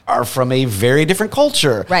parents are from a very different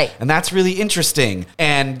culture. Right. And that's really interesting.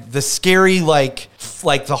 And the scary,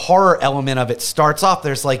 the horror element of it starts off,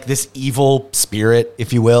 there's this evil spirit,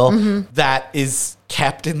 if you will, that is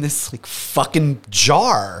kept in this fucking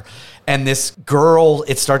jar. And this girl,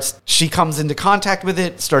 she comes into contact with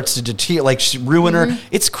it, starts to ruin her.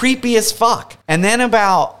 It's creepy as fuck. And then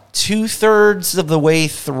about 2/3 of the way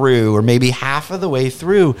through, or maybe half of the way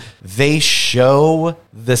through, they show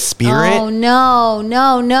the spirit. Oh,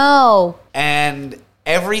 no. And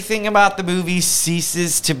everything about the movie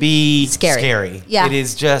ceases to be scary. Yeah. It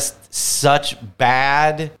is just such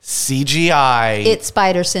bad CGI. It's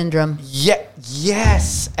spider syndrome. Yeah,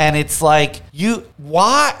 yes. And it's like,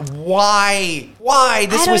 why?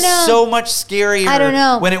 This was so much scarier I don't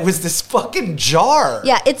know. when it was this fucking jar.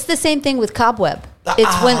 Yeah, it's the same thing with Cobweb.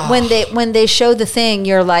 It's when they show the thing,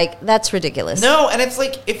 you're like, that's ridiculous. No, and it's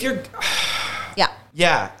like, if you're...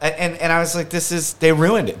 Yeah, and I was like, they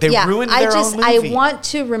ruined it. They ruined their own movie. I want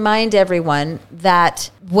to remind everyone that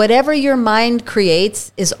whatever your mind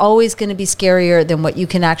creates is always going to be scarier than what you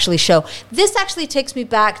can actually show. This actually takes me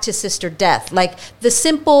back to Sister Death. Like,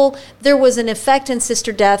 there was an effect in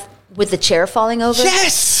Sister Death with the chair falling over.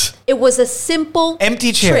 Yes! It was a simple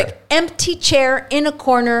empty chair. Trick. Empty chair in a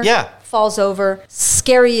corner. Yeah. Falls over.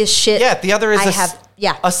 Scary as shit. Yeah, the other is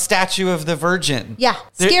a statue of the Virgin. Yeah.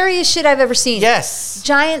 Scariest shit I've ever seen. Yes.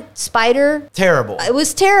 Giant spider. Terrible. It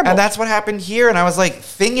was terrible. And that's what happened here. And I was like,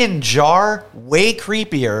 thing in jar, way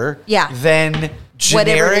creepier than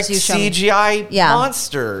generic CGI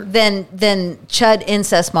monster. Than Chud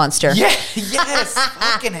incest monster. Yeah, yes.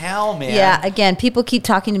 Fucking hell, man. Yeah, again, people keep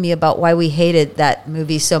talking to me about why we hated that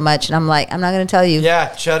movie so much. And I'm like, I'm not going to tell you. Yeah,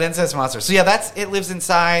 Chud incest monster. So yeah, It Lives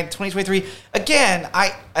Inside 2023. Again,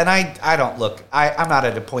 I don't look. I'm not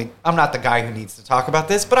at a point. I'm not the guy who needs to talk about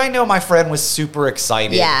this, but I know my friend was super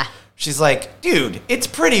excited. Yeah. She's like, dude, it's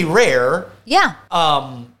pretty rare. Yeah.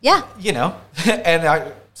 Yeah. You know,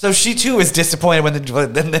 and so she too was disappointed when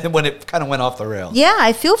it kind of went off the rails. Yeah,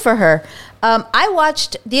 I feel for her. I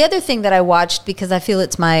watched the other thing that I watched because I feel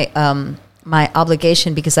it's my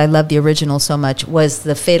obligation because I love the original so much was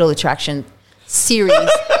the Fatal Attraction series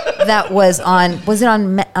that was on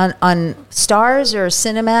Stars or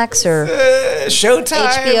Cinemax or Showtime,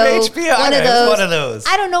 HBO. One of those.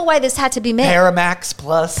 I don't know why this had to be made. Paramax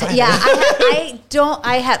Plus. Yeah,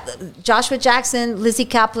 I had Joshua Jackson, Lizzie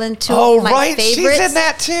Kaplan, two of my favorites. She's in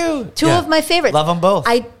that too. Two of my favorites. Love them both.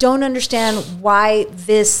 I don't understand why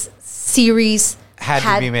this series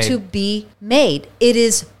had to be made. It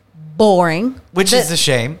is boring. Which is a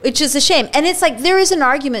shame. And it's like there is an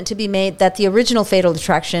argument to be made that the original Fatal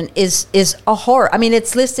Attraction is a horror. I mean,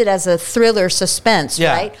 it's listed as a thriller suspense,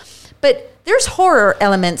 right? But there's horror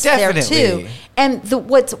elements there too. And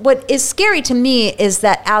what is scary to me is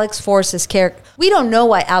that Alex Forrest's character, we don't know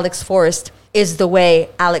why Alex Forrest is the way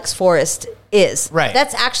Alex Forrest is. Right.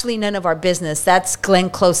 That's actually none of our business. That's Glenn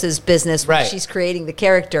Close's business when she's creating the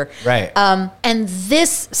character. Right. And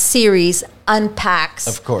this series unpacks,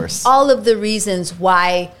 of course, all of the reasons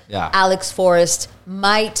why Alex Forrest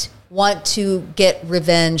might want to get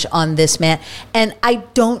revenge on this man. And I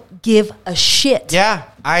don't give a shit. Yeah.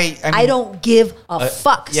 I don't give a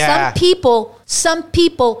fuck. Yeah. Some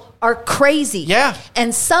people are crazy. Yeah.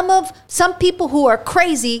 And some people who are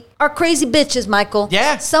crazy bitches, Michael.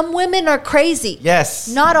 Yeah. Some women are crazy. Yes.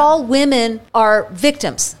 Not all women are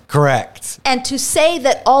victims. Correct. And to say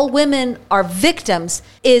that all women are victims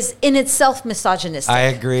is in itself misogynistic. I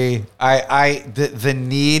agree. The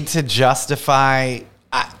need to justify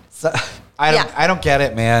I don't get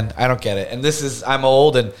it, man. I don't get it. And I'm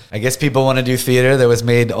old, and I guess people want to do theater that was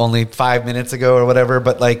made only 5 minutes ago or whatever.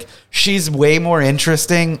 But like, she's way more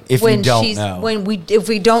interesting if we don't know. If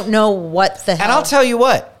we don't know what the hell. And I'll tell you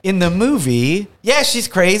what, in the movie, yeah, she's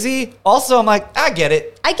crazy. Also, I'm like, I get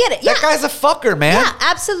it. Yeah. That guy's a fucker, man. Yeah,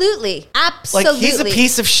 absolutely. Like, he's a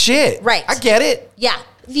piece of shit. Right. I get it. Yeah.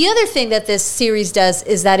 The other thing that this series does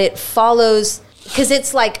is that it follows, because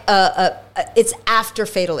it's like it's after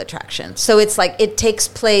Fatal Attraction. So it's like it takes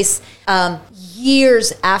place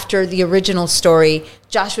years after the original story.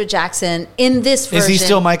 Joshua Jackson in this version. Is he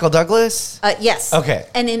still Michael Douglas? Yes. Okay.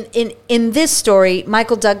 And in this story,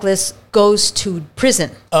 Michael Douglas goes to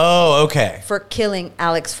prison. Oh, okay. For killing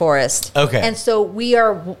Alex Forrest. Okay. And so we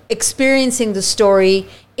are experiencing the story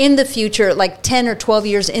in the future, like 10 or 12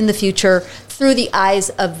 years in the future, through the eyes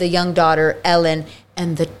of the young daughter, Ellen,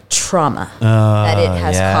 and the trauma that it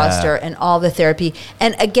has caused her and all the therapy.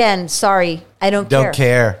 And again, sorry, I don't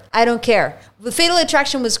care. I don't care. The Fatal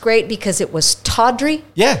Attraction was great because it was tawdry.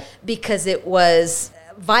 Yeah. Because it was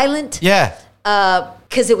violent. Yeah.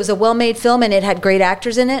 Because it was a well-made film and it had great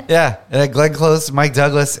actors in it. Yeah. It had Glenn Close, Mike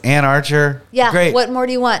Douglas, Ann Archer. Yeah. Great. What more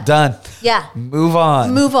do you want? Done. Yeah. Move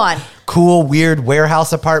on. Cool, weird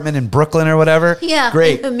warehouse apartment in Brooklyn or whatever. Yeah.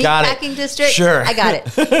 Great. The got meatpacking it. district. Sure. I got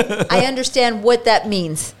it. I understand what that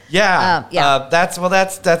means. Yeah.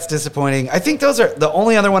 That's disappointing. I think those are the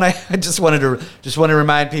only other one I just wanted to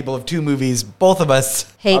remind people of two movies both of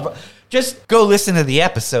us hate. just go listen to the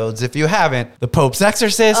episodes if you haven't. The Pope's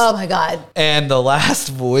Exorcist. Oh my God. And The Last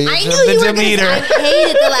Voyage of the Demeter. I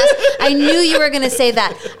hated The Last. I knew you were going to say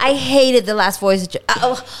that. I hated The Last Voyage.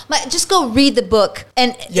 Just go read the book.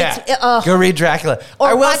 And go read Dracula. Or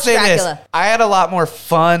I will watch say Dracula. this. I had a lot more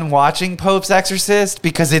fun watching Pope's Exorcist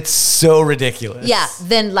because it's so ridiculous. Yeah,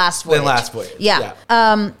 than Last Voyage. Yeah.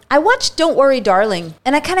 I watched Don't Worry, Darling,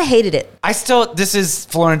 and I kind of hated it. This is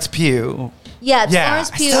Florence Pugh. Yeah, it's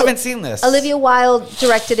Florence Pugh. I still haven't seen this. Olivia Wilde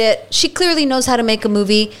directed it. She clearly knows how to make a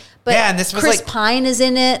movie. But and this was Chris Pine is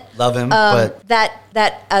in it. Love him. But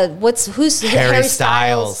who's Harry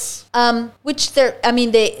Styles?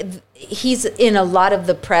 He's in a lot of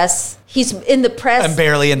the press. He's in the press and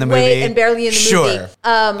barely in the movie. Sure.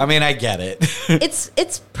 I get it.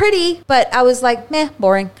 it's pretty, but I was like, meh,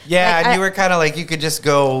 boring. Yeah, and you were kind of like, you could just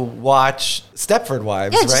go watch Stepford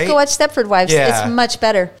Wives, right? Yeah, just go watch Stepford Wives. Yeah. It's much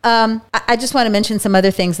better. I just want to mention some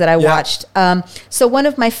other things that I watched. So one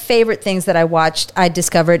of my favorite things that I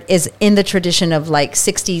discovered is in the tradition of like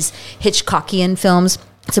 60s Hitchcockian films.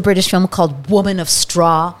 It's a British film called Woman of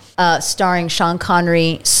Straw, starring Sean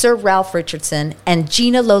Connery, Sir Ralph Richardson, and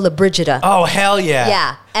Gina Lollobrigida. Oh, hell yeah.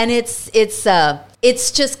 Yeah, and it's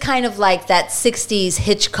just kind of like that 60s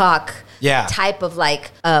Hitchcock type of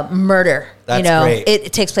like murder. That's great.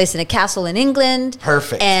 It takes place in a castle in England.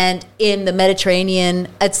 Perfect. And in the Mediterranean,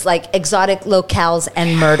 it's like exotic locales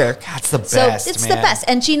and murder. That's the best, So it's the best.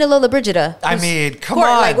 And Gina Lollobrigida. Come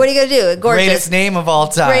on. Like, what are you going to do? Gorgeous. Greatest name of all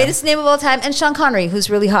time. Greatest name of all time. And Sean Connery, who's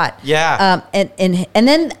really hot. Yeah. And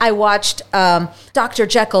then I watched Dr.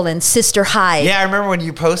 Jekyll and Sister Hyde. Yeah, I remember when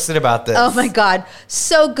you posted about this. Oh, my God.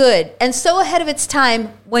 So good. And so ahead of its time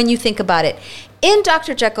when you think about it. In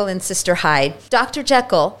Dr. Jekyll and Sister Hyde, Dr.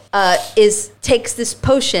 Jekyll takes this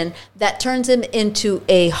potion that turns him into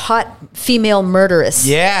a hot female murderess.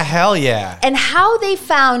 Yeah, hell yeah. And how they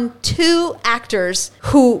found two actors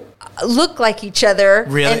who look like each other.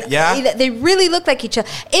 Really? Yeah. They really look like each other.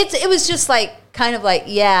 It was just like, kind of like,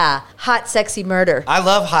 hot, sexy murder. I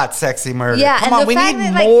love hot, sexy murder. Yeah, Come on, we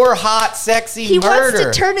need more hot, sexy murder. He wants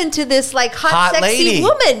to turn into this like hot sexy lady.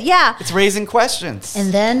 woman. Yeah. It's raising questions.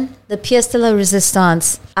 And then the pièce de la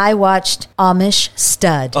résistance, I watched Amish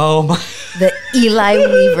Stud. Oh my. The Eli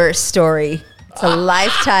Weaver story. It's a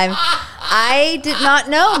lifetime. I did not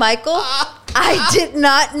know, Michael. I did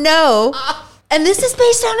not know. And this is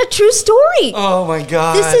based on a true story. Oh, my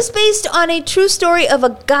God. This is based on a true story of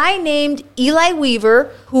a guy named Eli Weaver,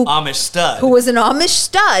 who was an Amish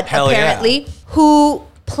stud, Hell apparently, who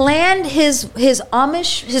planned his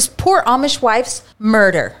poor Amish wife's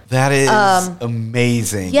murder. That is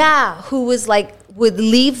amazing. Yeah, who was like, would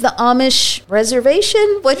leave the Amish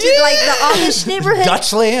reservation, like the Amish neighborhood.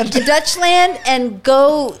 Dutchland, and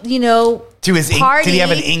go, to his party. Did he have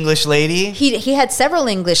an English lady? He had several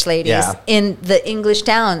English ladies in the English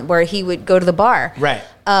town where he would go to the bar. Right.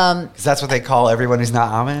 Because that's what they call everyone who's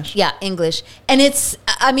not Amish? Yeah, English. And it's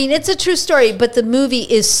a true story, but the movie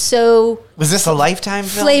is so... Was this a Lifetime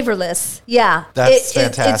film? Flavorless. Yeah. That's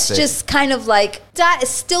fantastic. It's just kind of like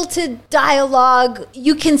stilted dialogue.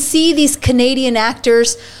 You can see these Canadian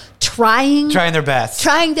actors trying their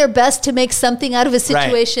best to make something out of a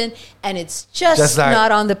situation, and it's just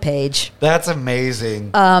not on the page. That's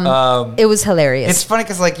amazing. It was hilarious. It's funny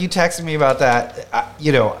because you texted me about that,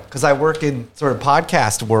 because I work in sort of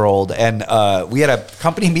podcast world, and we had a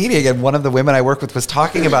company meeting, and one of the women I work with was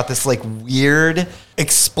talking about this weird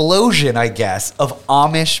explosion, I guess, of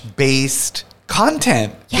Amish-based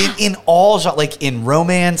content in all genres, in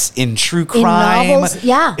romance, in true crime, in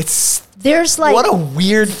novels. There's what a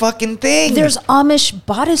weird fucking thing. There's Amish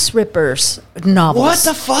bodice rippers novels. What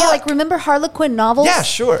the fuck? Yeah, remember Harlequin novels? Yeah,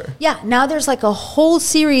 sure. Yeah, now there's a whole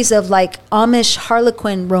series of Amish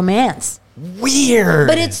Harlequin romance. Weird.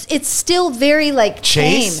 But it's still very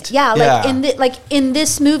chaste. Tame. Yeah, in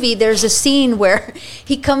this movie, there's a scene where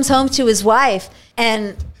he comes home to his wife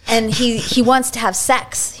and he wants to have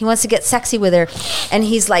sex. He wants to get sexy with her, and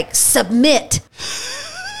he's like, submit.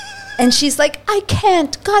 And she's like, I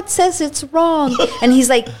can't. God says it's wrong. And he's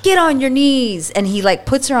like, get on your knees. And he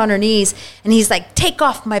puts her on her knees. And he's like, take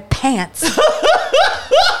off my pants.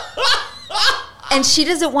 And she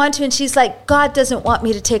doesn't want to. And she's like, God doesn't want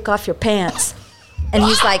me to take off your pants. And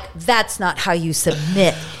he's like, that's not how you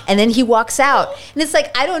submit. And then he walks out. And it's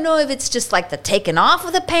I don't know if it's just the taking off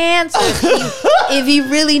of the pants, or if he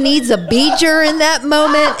really needs a beacher in that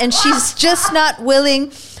moment. And she's just not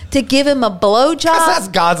willing to give him a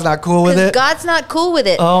blowjob. God's not cool with it. God's not cool with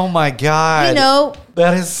it. Oh my God.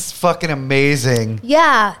 That is fucking amazing.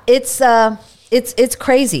 Yeah, it's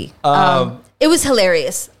crazy. It was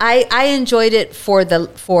hilarious. I enjoyed it for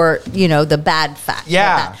the bad fact.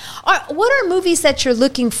 Yeah. What are movies that you're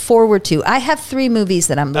looking forward to? I have 3 movies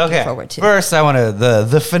that I'm looking forward to. First, I want to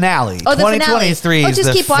the finale. Oh, the 2023 finale. is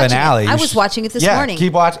the keep finale. Watching it. I was watching it this morning.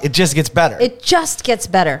 Keep watching. It just gets better.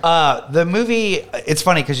 The movie, it's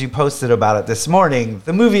funny because you posted about it this morning.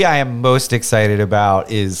 The movie I am most excited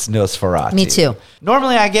about is Nosferatu. Me too.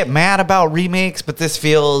 Normally I get mad about remakes, but this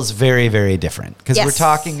feels very, very different because we're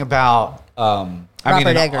talking about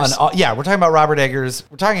Robert Eggers. We're talking about Robert Eggers.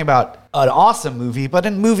 We're talking about an awesome movie, but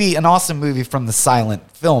an awesome movie from the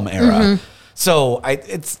silent film era. Mm-hmm. So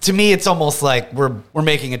to me, it's almost like we're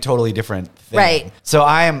making a totally different thing. Right. So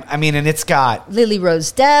and it's got Lily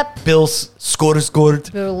Rose Depp, Bill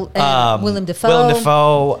Skarsgård, Willem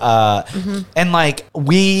Dafoe. And like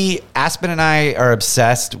Aspen and I are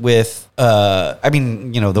obsessed with,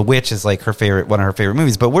 The Witch is like one of her favorite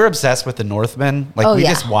movies, but we're obsessed with The Northman. Like we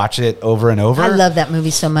just watch it over and over. I love that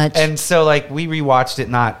movie so much. And so like we rewatched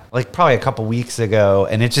it probably a couple weeks ago,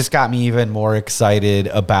 and it just got me even more excited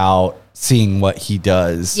about seeing what he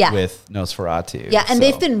does with Nosferatu. Yeah, and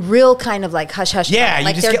they've been real kind of like hush hush. Yeah,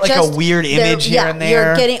 you just get like a weird image here and there.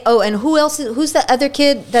 You're getting and who else? Who's the other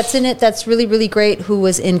kid that's in it? That's really really great. Who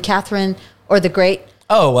was in Catherine or the Great?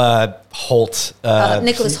 Holt.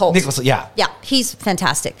 Nicholas Holt. Yeah, he's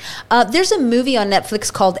fantastic. There's a movie on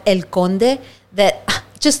Netflix called El Conde that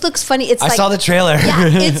just looks funny. I saw the trailer. Yeah,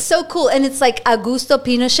 it's so cool. And it's like Augusto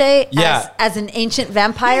Pinochet as an ancient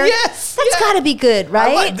vampire. Yes. That's got to be good,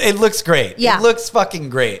 right? It looks great. Yeah. It looks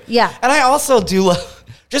fucking great. Yeah. And I also do love,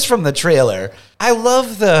 just from the trailer, I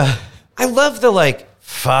love the like,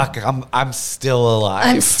 fuck, I'm still alive.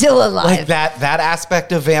 I'm still alive. Like that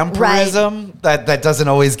aspect of vampirism that doesn't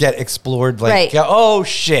always get explored. Like, oh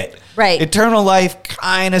shit. Right. Eternal life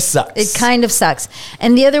kind of sucks. It kind of sucks.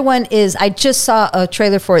 And the other one is, I just saw a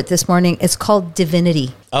trailer for it this morning. It's called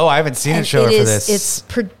Divinity. Oh, I haven't seen a trailer for this. It's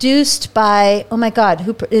produced by, oh my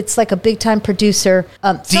God, it's like a big time producer.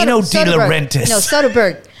 Dino De Laurentiis. No,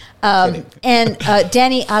 Soderbergh. And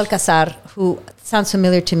Danny Alcazar, who sounds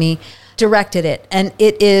familiar to me, directed it. And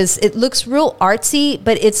it looks real artsy,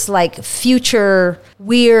 but it's like future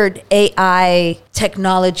weird AI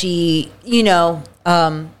technology,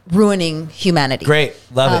 ruining humanity. Great.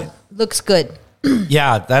 Love it. Looks good.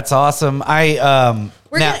 Yeah, that's awesome.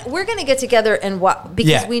 We're gonna get together and watch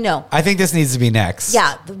because we know. I think this needs to be next.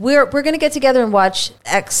 Yeah, we're gonna get together and watch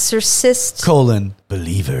Exorcist :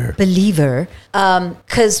 Believer.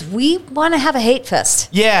 Because we want to have a hate fest.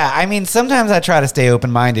 Yeah, sometimes I try to stay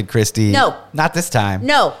open-minded, Christy. No, not this time.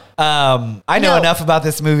 No. I know enough about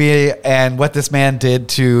this movie and what this man did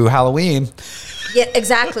to Halloween. Yeah,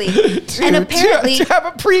 exactly. And apparently, to have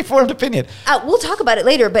a preformed opinion. We'll talk about it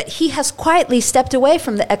later, but he has quietly stepped away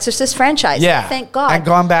from the Exorcist franchise. Yeah. Thank God. And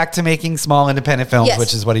gone back to making small independent films,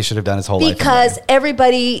 which is what he should have done his whole life. Because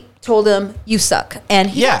everybody told him, you suck. And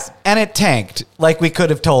he does. And it tanked like we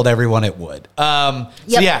could have told everyone it would. So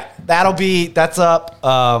yeah, that's up.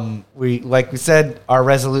 We said,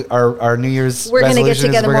 our New Year's We're going to get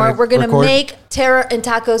together more. We're going to make Terror and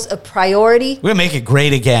Tacos a priority. We're going to make it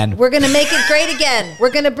great again. We're going to make it great again.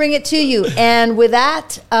 We're going to bring it to you. And with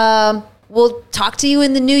that, we'll talk to you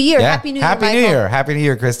in the new year. Yeah. Happy New Year, Happy Michael. New Year. Happy New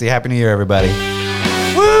Year, Christy. Happy New Year, everybody.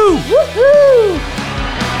 Woo! Woohoo!